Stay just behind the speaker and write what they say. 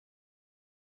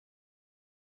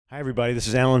Hi, everybody. This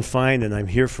is Alan Fine, and I'm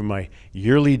here for my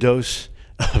yearly dose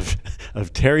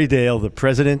of Terry Dale, the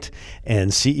president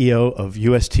and CEO of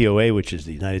USTOA, which is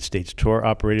the United States Tour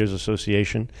Operators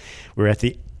Association. We're at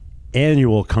the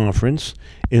annual conference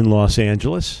in Los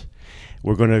Angeles.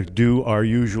 We're going to do our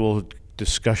usual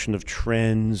discussion of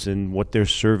trends and what their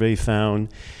survey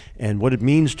found and what it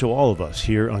means to all of us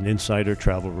here on Insider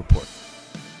Travel Report.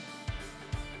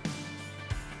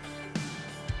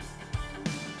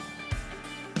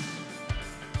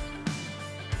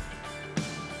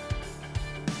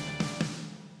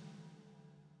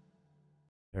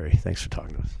 Terry, thanks for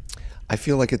talking to us. I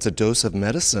feel like it's a dose of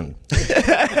medicine,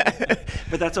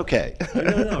 but that's okay.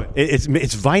 No.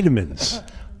 It's vitamins.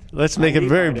 Let's make it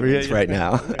very brief right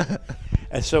now.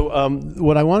 And so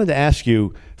what I wanted to ask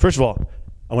you, first of all,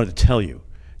 I wanted to tell you,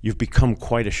 you've become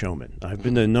quite a showman. I've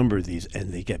been to a number of these,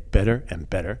 and they get better and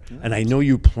better. And I know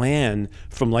you plan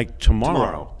from like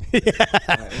tomorrow.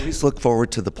 I always look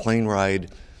forward to the plane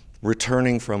ride,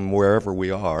 returning from wherever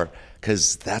we are,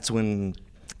 because that's when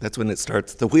it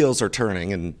starts. The wheels are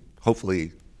turning, and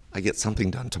hopefully I get something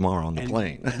done tomorrow on the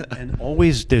plane. and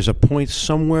always there's a point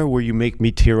somewhere where you make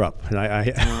me tear up, and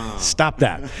I stop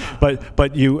that.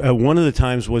 But you one of the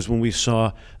times was when we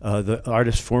saw the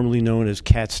artist formerly known as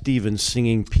Cat Stevens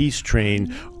singing Peace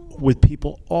Train with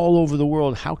people all over the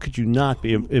world. How could you not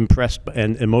be impressed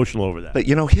and emotional over that? But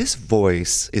you know, his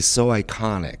voice is so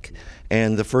iconic.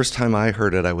 And the first time I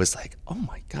heard it, I was like, oh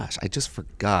my gosh, I just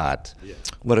forgot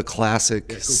what a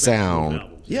classic sound.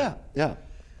 Yeah.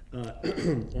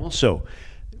 Also,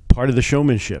 part of the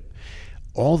showmanship,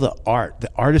 all the art, the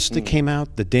artists that came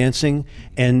out, the dancing,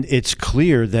 and it's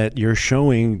clear that you're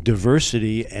showing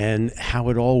diversity and how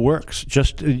it all works.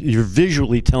 Just you're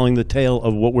visually telling the tale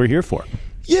of what we're here for.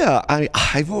 Yeah,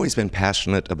 I've always been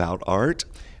passionate about art,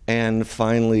 and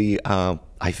finally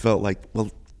I felt like, well,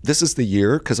 this is the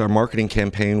year, because our marketing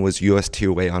campaign was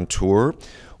USTOA on Tour,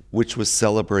 which was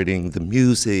celebrating the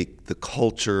music, the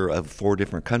culture of 4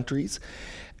 different countries.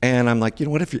 And I'm like, you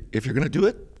know what, if you're going to do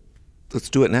it, let's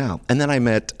do it now. And then I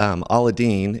met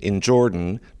Aladdin in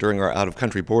Jordan during our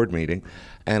out-of-country board meeting,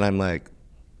 and I'm like,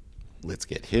 let's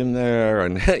get him there,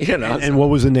 and you know. And what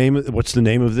was the name? What's the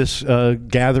name of this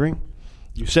gathering?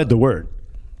 You said the word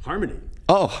harmony.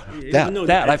 Oh,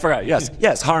 that I forgot.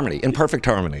 Yes, harmony, in perfect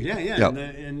harmony. Yeah. Yep.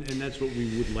 And that's what we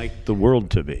would like the world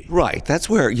to be. Right. That's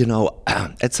where, you know,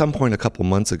 at some point a couple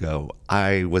months ago,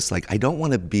 I was like, I don't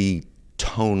want to be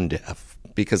tone deaf,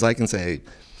 because I can say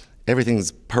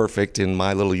everything's perfect in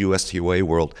my little USTOA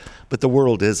world, but the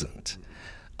world isn't.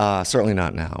 Certainly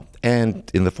not now, and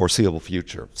in the foreseeable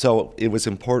future. So it was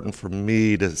important for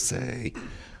me to say,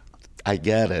 I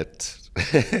get it.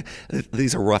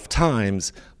 These are rough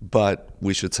times, but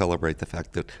we should celebrate the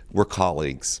fact that we're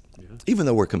colleagues, even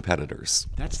though we're competitors.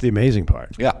 That's the amazing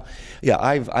part. Yeah.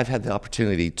 I've had the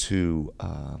opportunity to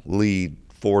lead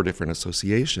 4 different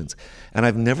associations, and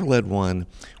I've never led one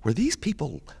where these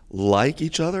people like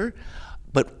each other,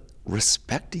 but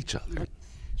respect each other.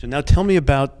 So now tell me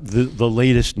about the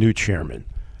latest new chairman.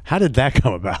 How did that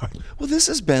come about? Well, this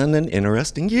has been an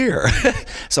interesting year.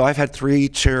 So I've had 3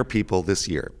 chair people this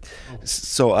year.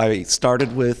 So I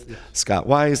started with Scott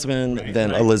Wiseman,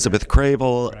 then Elizabeth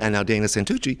Crable, and now Dana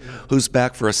Santucci, who's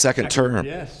back for a second term,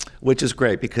 which is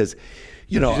great because,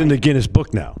 you know. She's in the Guinness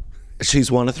Book now.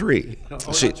 She's one of 3.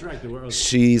 That's right.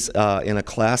 She's in a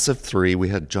class of 3. We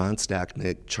had John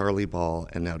Stacknick, Charlie Ball,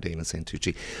 and now Dana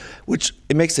Santucci, which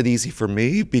it makes it easy for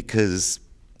me because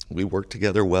we worked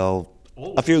together well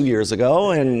a few years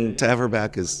ago, and to have her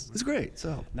back is great.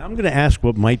 So now I'm going to ask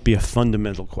what might be a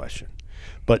fundamental question,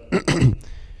 but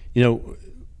you know,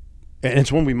 and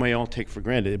it's one we might all take for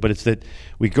granted. But it's that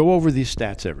we go over these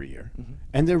stats every year,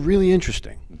 and they're really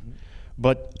interesting.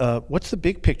 But what's the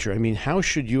big picture? I mean, how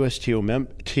should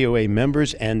USTOA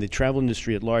members and the travel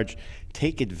industry at large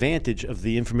take advantage of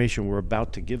the information we're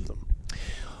about to give them?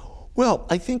 Well,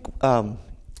 I think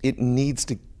it needs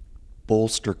to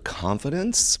bolster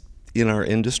confidence in our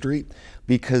industry,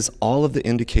 because all of the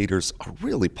indicators are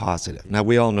really positive. Now,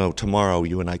 we all know tomorrow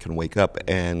you and I can wake up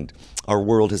and our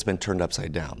world has been turned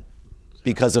upside down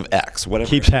because of X, whatever.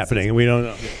 Keeps happening and we don't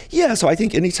know. Yeah, so I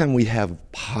think anytime we have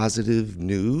positive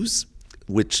news,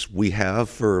 which we have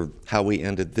for how we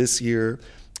ended this year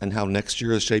and how next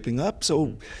year is shaping up,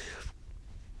 so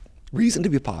reason to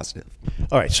be positive.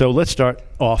 All right, so let's start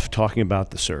off talking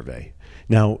about the survey.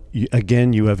 Now,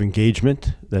 again, you have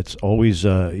engagement that's always,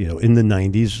 in the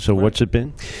 90s. So what's it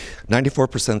been?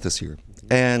 94% this year.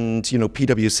 And,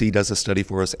 PwC does a study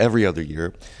for us every other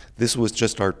year. This was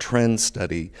just our trend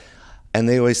study. And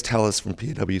they always tell us from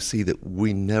PwC that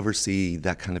we never see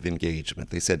that kind of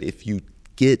engagement. They said if you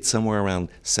get somewhere around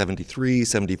 73,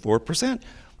 74%,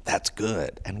 that's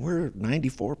good. And we're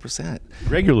 94%.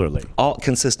 Regularly. All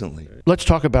consistently. Let's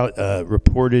talk about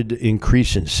reported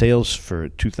increase in sales for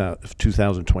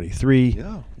 2023.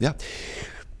 Yeah.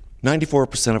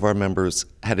 94% of our members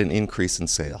had an increase in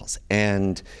sales,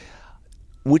 and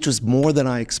which was more than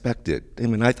I expected. I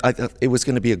mean, I thought it was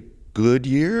going to be a good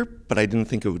year, but I didn't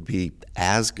think it would be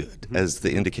as good as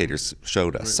the indicators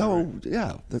showed us.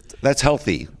 That's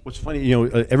healthy. What's funny,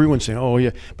 everyone's saying, oh, yeah.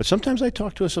 But sometimes I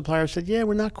talk to a supplier and said, yeah,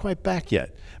 we're not quite back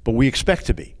yet, but we expect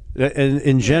to be. And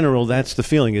in general, that's the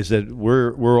feeling, is that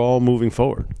we're all moving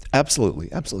forward. Absolutely.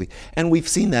 And we've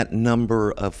seen that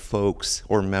number of folks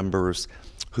or members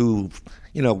who,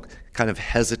 kind of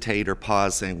hesitate or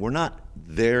pause saying, we're not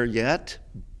there yet.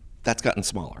 That's gotten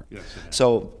smaller. Yes,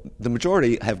 so the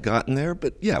majority have gotten there,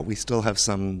 but we still have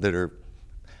some that are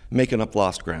making up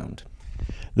lost ground.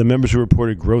 The members who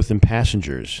reported growth in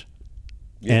passengers,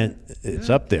 and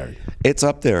it's up there. It's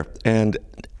up there, and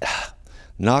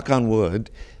knock on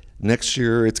wood, next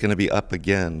year it's going to be up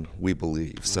again, we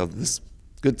believe. So this is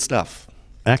good stuff.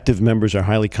 Active members are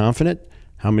highly confident.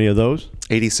 How many of those?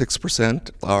 86%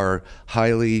 are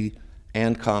highly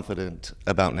and confident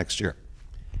about next year.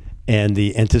 And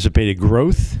the anticipated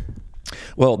growth?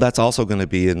 Well, that's also going to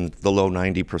be in the low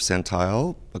 90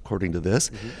 percentile, according to this.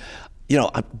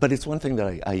 Mm-hmm. But it's one thing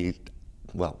that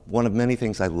one of many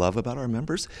things I love about our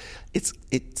members.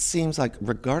 It seems like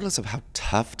regardless of how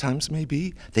tough times may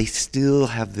be, they still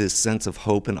have this sense of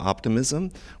hope and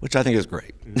optimism, which I think is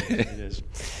great. It is.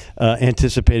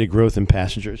 Anticipated growth in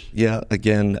passengers? Yeah,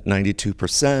 again,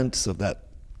 92%, so that's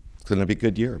going to be a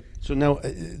good year. So now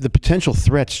the potential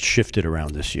threats shifted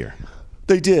around this year.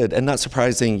 They did, and not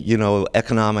surprising,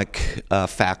 economic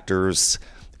factors,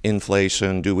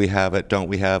 inflation, do we have it, don't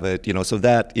we have it, so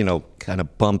that, kind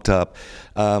of bumped up.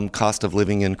 Cost of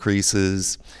living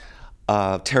increases.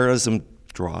 Terrorism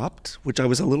dropped, which I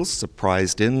was a little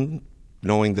surprised in,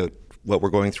 knowing that what we're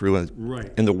going through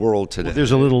in the world today. Well,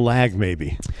 there's a little lag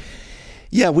maybe.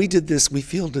 Yeah, we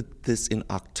fielded this in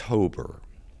October.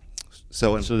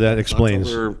 So that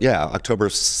explains. October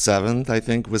 7th, I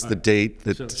think, was the date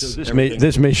that. So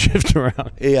this may shift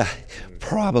around. Yeah,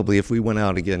 probably. If we went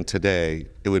out again today,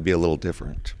 it would be a little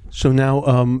different. So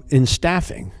now, in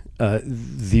staffing,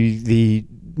 the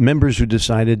members who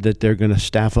decided that they're going to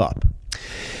staff up.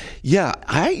 Yeah,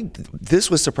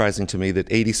 this was surprising to me that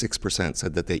 86%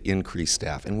 said that they increased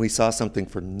staff, and we saw something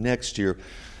for next year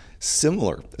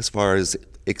similar as far as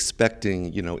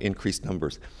expecting, increased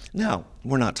numbers. Now,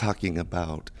 we're not talking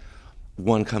about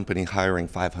one company hiring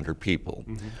 500 people,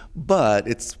 but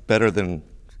it's better than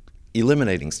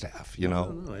eliminating staff,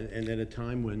 No. And at a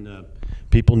time when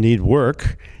people need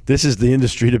work, this is the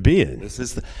industry to be in.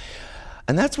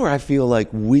 And that's where I feel like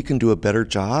we can do a better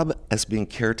job as being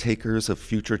caretakers of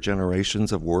future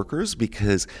generations of workers,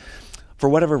 because for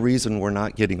whatever reason, we're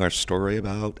not getting our story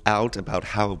out about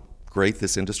how great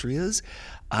this industry is.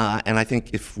 And I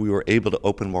think if we were able to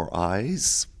open more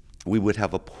eyes, we would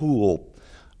have a pool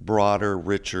broader,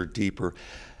 richer, deeper,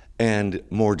 and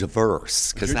more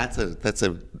diverse, because that's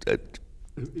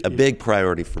a big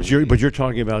priority for me. But you're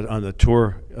talking about on the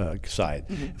tour side.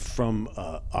 From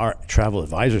our travel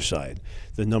advisor side,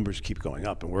 the numbers keep going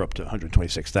up, and we're up to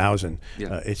 126,000.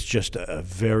 It's just a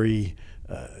very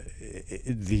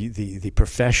the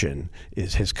profession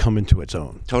has come into its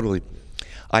own. Totally.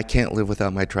 I can't live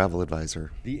without my travel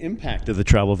advisor. The impact of the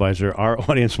travel advisor, our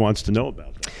audience wants to know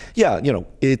about that. Yeah,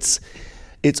 it's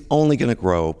only going to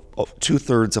grow.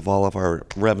 2/3 of all of our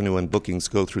revenue and bookings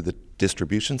go through the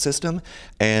distribution system,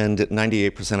 and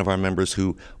 98% of our members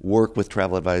who work with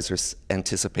travel advisors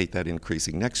anticipate that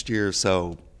increasing next year.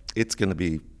 So it's going to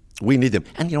be, we need them.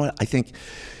 And you know what? I think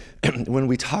when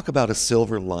we talk about a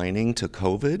silver lining to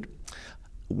COVID,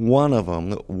 one of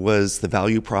them was the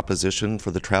value proposition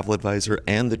for the travel advisor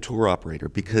and the tour operator,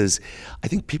 because I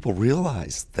think people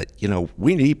realize that,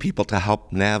 we need people to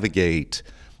help navigate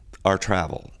our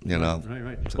travel,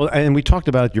 Right. So. Well, and we talked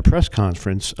about at your press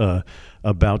conference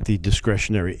about the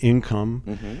discretionary income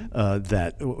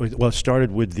it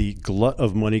started with the glut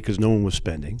of money because no one was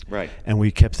spending. Right. And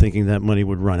we kept thinking that money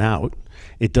would run out.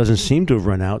 It doesn't seem to have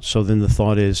run out. So then the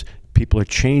thought is people are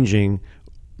changing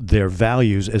their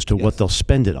values as to what they'll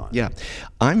spend it on. Yeah.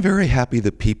 I'm very happy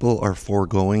that people are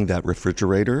foregoing that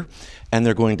refrigerator and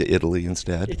they're going to Italy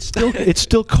instead. It's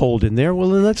still cold in there. Well,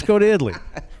 then let's go to Italy.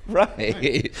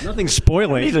 Right. Nothing's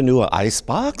spoiling. I need a new ice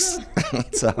box.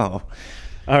 All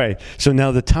right. So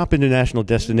now the top international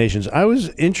destinations. I was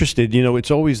interested,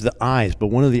 it's always the I's, but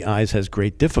one of the I's has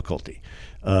great difficulty.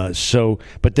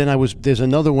 But then there's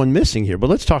another one missing here, but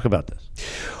let's talk about this.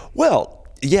 Well,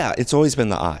 Yeah, it's always been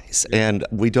the I's. And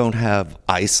we don't have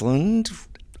Iceland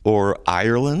or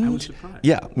Ireland. I was surprised.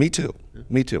 Yeah, me too.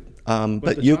 Me too.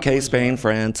 But UK, Spain,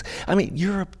 France. I mean,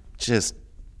 Europe just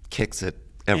kicks it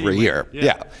every year.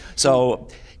 Yeah. So,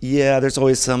 yeah, there's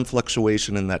always some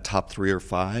fluctuation in that top 3 or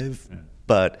 5. Yeah.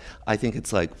 But I think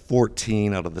it's like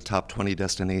 14 out of the top 20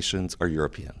 destinations are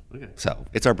European. Okay. So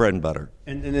it's our bread and butter.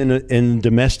 And in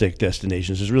domestic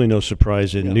destinations, there's really no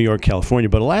surprise in New York, California.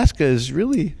 But Alaska is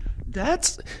really...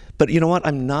 But you know what?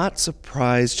 I'm not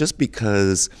surprised just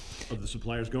because... of the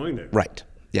suppliers going there. Right.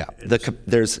 Yeah.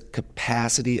 There's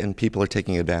capacity and people are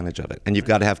taking advantage of it. And you've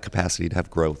got to have capacity to have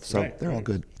growth. So they're all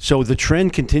good. So the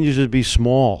trend continues to be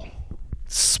small.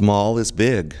 Small is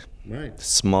big. Right.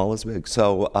 Small is big.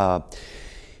 So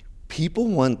people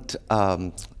want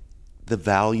the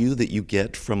value that you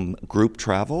get from group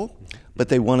travel, but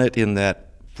they want it in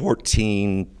that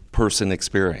 14-person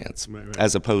experience,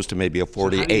 as opposed to maybe a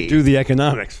 48. So how do you do the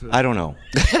economics? I don't know.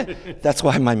 That's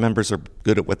why my members are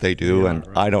good at what they do, and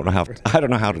I don't know how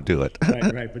to do it.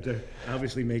 Right. But they're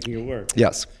obviously making it work.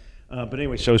 Yes. But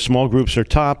anyway, so small groups are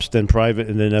tops, then private,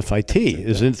 and then FIT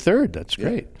is in third. That's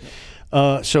great.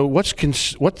 So what's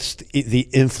the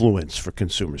influence for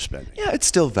consumer spending? Yeah, it's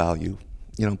still value.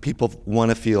 You know, people want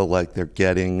to feel like they're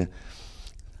getting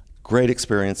great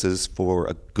experiences for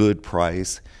a good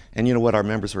price. And you know what our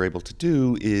members are able to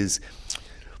do is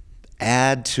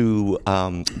add to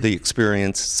the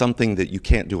experience something that you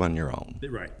can't do on your own.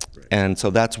 Right. And so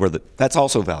that's where that's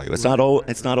also value. It's not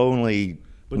only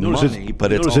money,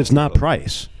 but it's not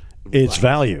price. It's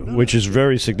value, which is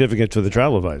very significant to the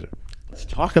travel advisor. Let's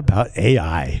talk about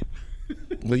AI.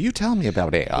 Well, you tell me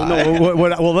about AI.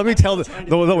 Well, let me tell.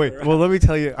 Well, let me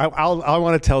tell you. I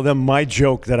want to tell them my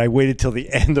joke that I waited till the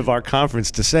end of our conference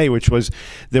to say, which was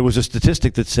there was a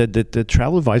statistic that said that the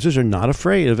travel advisors are not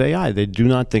afraid of AI. They do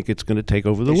not think it's going to take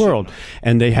over the world.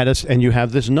 And they had us. And you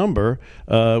have this number,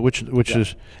 which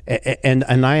is, and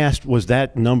I asked, was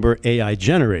that number AI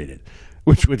generated?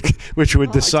 Which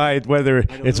would decide whether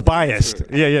it's biased.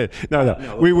 Yeah.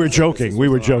 No. We were joking.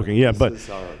 Yeah, but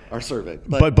our survey.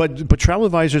 But travel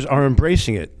advisors are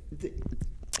embracing it.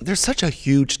 There's such a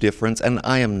huge difference, and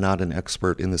I am not an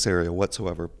expert in this area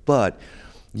whatsoever. But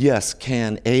yes,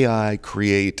 can AI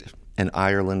create an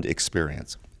Ireland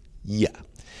experience? Yeah,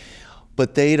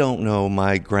 but they don't know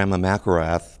my Grandma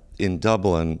McElrath in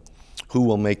Dublin, who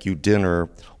will make you dinner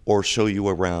or show you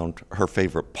around her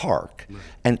favorite park. Right.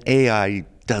 And AI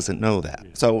doesn't know that.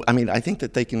 Yeah. So, I mean, I think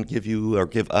that they can give you or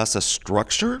give us a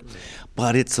structure,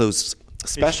 but it's those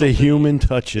special... It's the human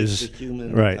touches.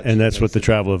 Right, and that's what the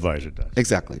travel advisor does.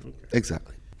 Exactly.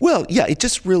 Well, yeah, it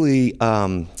just really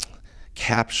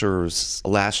captures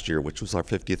last year, which was our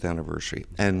 50th anniversary.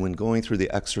 And when going through the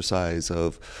exercise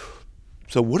of,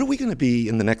 so what are we going to be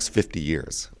in the next 50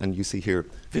 years? And you see here,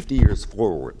 50 years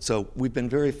forward. So we've been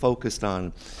very focused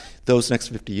on those next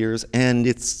 50 years, and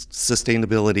it's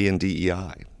sustainability and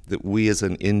DEI, that we as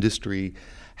an industry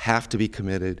have to be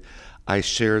committed. I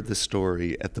shared the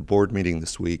story at the board meeting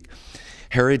this week.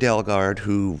 Harry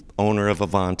Delgard, owner of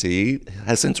Avanti,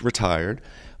 has since retired,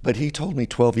 but he told me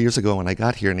 12 years ago when I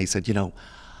got here, and he said,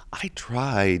 I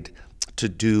tried to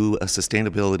do a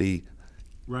sustainability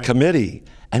committee,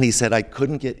 and he said I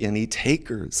couldn't get any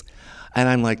takers. And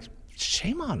I'm like,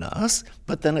 shame on us.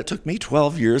 But then it took me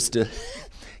 12 years to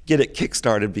get it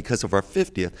kickstarted because of our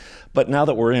 50th. But now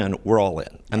that we're in, we're all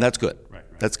in. And that's good. Right.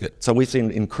 That's good. So we've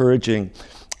seen encouraging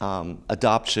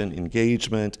adoption,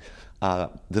 engagement, the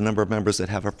number of members that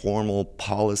have a formal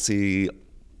policy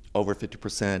over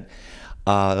 50%.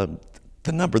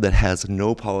 The number that has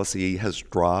no policy has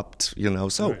dropped,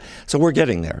 so we're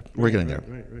getting there. We're getting there.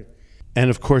 Right. And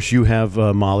of course you have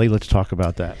Molly. Let's talk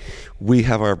about that. We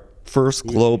have our first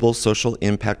global social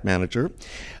impact manager.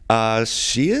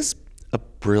 She is a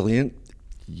brilliant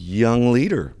young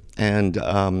leader, and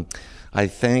I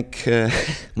think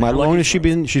my How long has she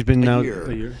been? She's been now a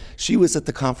year. She was at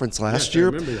the conference last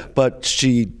year, but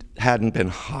she hadn't been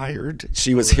hired.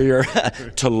 She was here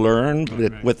to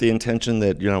learn with the intention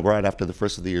that right after the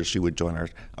first of the year she would join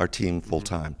our team full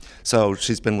time. So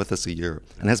she's been with us a year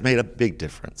and has made a big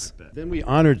difference. Then we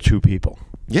honored 2 people.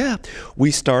 Yeah,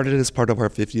 we started as part of our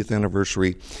 50th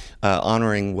anniversary,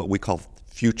 honoring what we call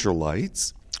future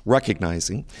lights,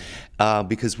 recognizing,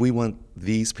 because we want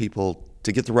these people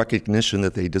to get the recognition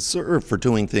that they deserve for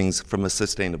doing things from a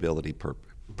sustainability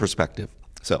perspective.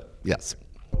 So, yes.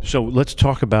 So let's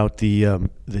talk about the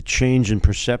change in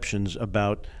perceptions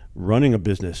about running a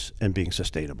business and being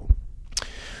sustainable.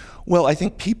 Well, I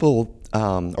think people,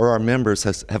 or our members,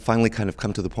 have finally kind of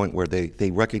come to the point where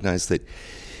they recognize that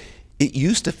it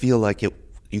used to feel like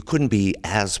you couldn't be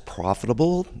as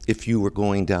profitable if you were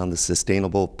going down the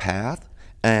sustainable path,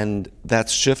 and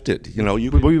that's shifted.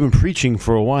 We've been preaching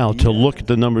for a while to look at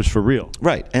the numbers for real.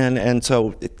 Right, and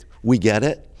so we get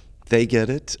it, they get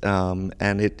it,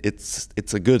 and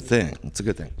it's a good thing. It's a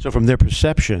good thing. So from their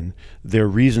perception, their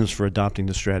reasons for adopting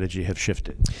the strategy have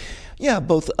shifted. Yeah,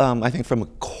 both. I think from a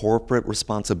corporate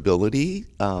responsibility,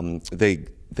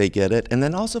 they get it, and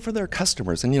then also for their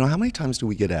customers. And how many times do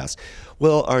we get asked,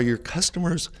 well, are your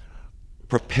customers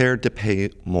prepared to pay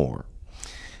more?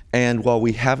 And while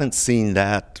we haven't seen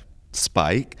that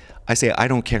spike, I say, I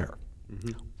don't care.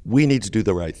 Mm-hmm. We need to do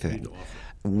the right thing.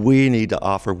 We need to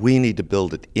offer. We need to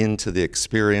build it into the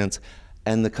experience,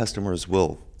 and the customers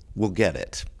will get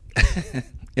it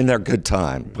in their good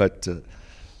time. But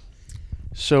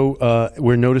So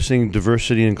we're noticing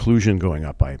diversity and inclusion going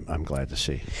up, I'm glad to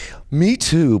see. Me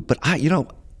too, but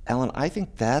Alan, I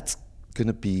think that's going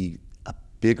to be a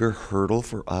bigger hurdle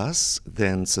for us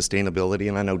than sustainability,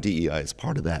 and I know DEI is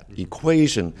part of that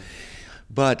equation.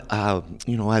 But, I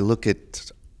look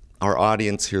at our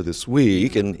audience here this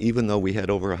week, and even though we had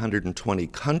over 120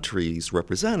 countries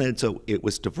represented, so it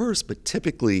was diverse, but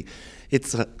typically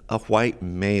it's a white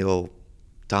male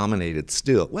dominated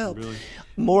still. Well, really?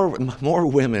 more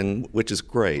women, which is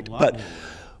great,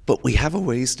 but we have a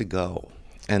ways to go,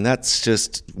 and that's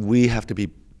just, we have to be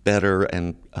better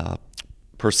and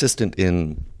persistent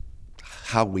in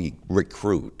how we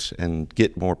recruit and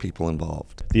get more people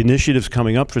involved. The initiatives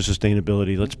coming up for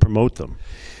sustainability, let's promote them.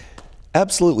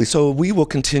 Absolutely. So we will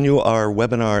continue our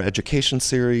webinar education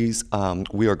series.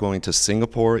 We are going to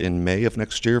Singapore in May of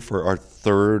next year for our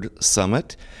 3rd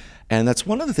summit. And that's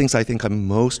one of the things I think I'm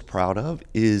most proud of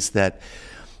is that,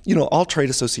 all trade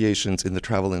associations in the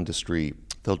travel industry,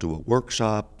 they'll do a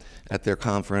workshop at their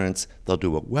conference, they'll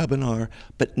do a webinar,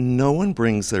 but no one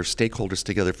brings their stakeholders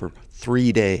together for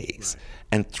 3 days. Right.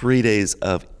 And 3 days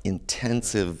of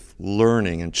intensive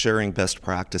learning and sharing best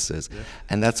practices. Yeah.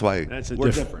 And that's why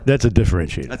we're different. That's a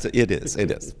differentiator. It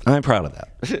is. I'm proud of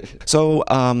that. So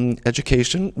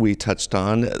education, we touched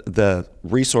on. The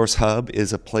Resource Hub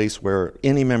is a place where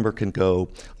any member can go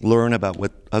learn about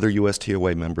what other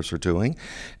USTOA members are doing.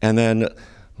 And then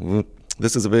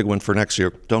this is a big one for next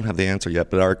year. Don't have the answer yet,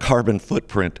 but our carbon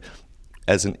footprint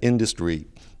as an industry,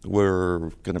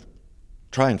 we're going to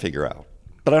try and figure out.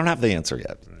 But I don't have the answer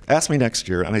yet. Right. Ask me next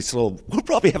year, and we'll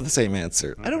probably have the same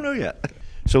answer. I don't know yet.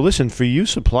 So listen, for you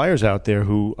suppliers out there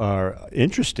who are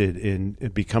interested in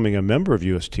becoming a member of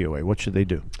USTOA, what should they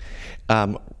do?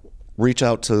 Reach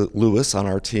out to Lewis on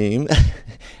our team,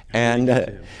 and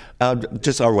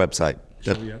just our website.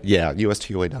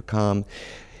 USTOA.com.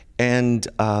 And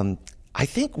I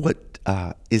think what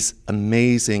is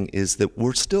amazing is that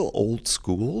we're still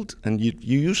old-schooled, and you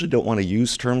usually don't want to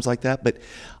use terms like that, but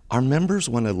our members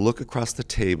want to look across the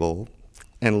table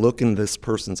and look in this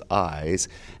person's eyes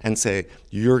and say,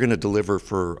 you're going to deliver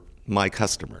for my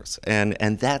customers. And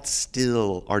that's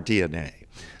still our DNA.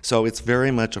 So it's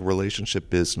very much a relationship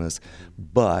business,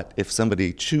 but if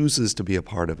somebody chooses to be a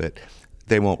part of it,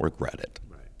 they won't regret it.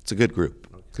 Right. It's a good group.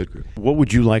 Good group. What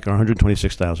would you like our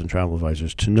 126,000 travel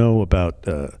advisors to know about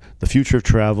the future of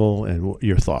travel and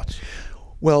your thoughts?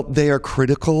 Well, they are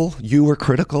critical. You are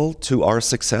critical to our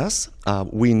success.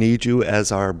 We need you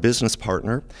as our business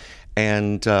partner,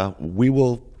 and we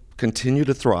will continue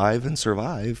to thrive and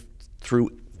survive through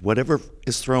whatever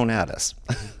is thrown at us.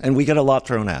 And we get a lot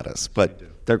thrown at us, but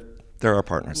they're our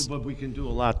partners. But we can do a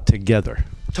lot together.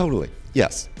 Totally.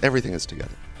 Yes. Everything is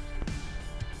together.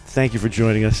 Thank you for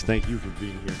joining us. Thank you for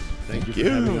being here. Thank you for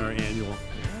having our annual.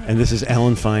 And this is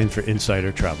Alan Fine for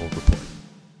Insider Travel Report.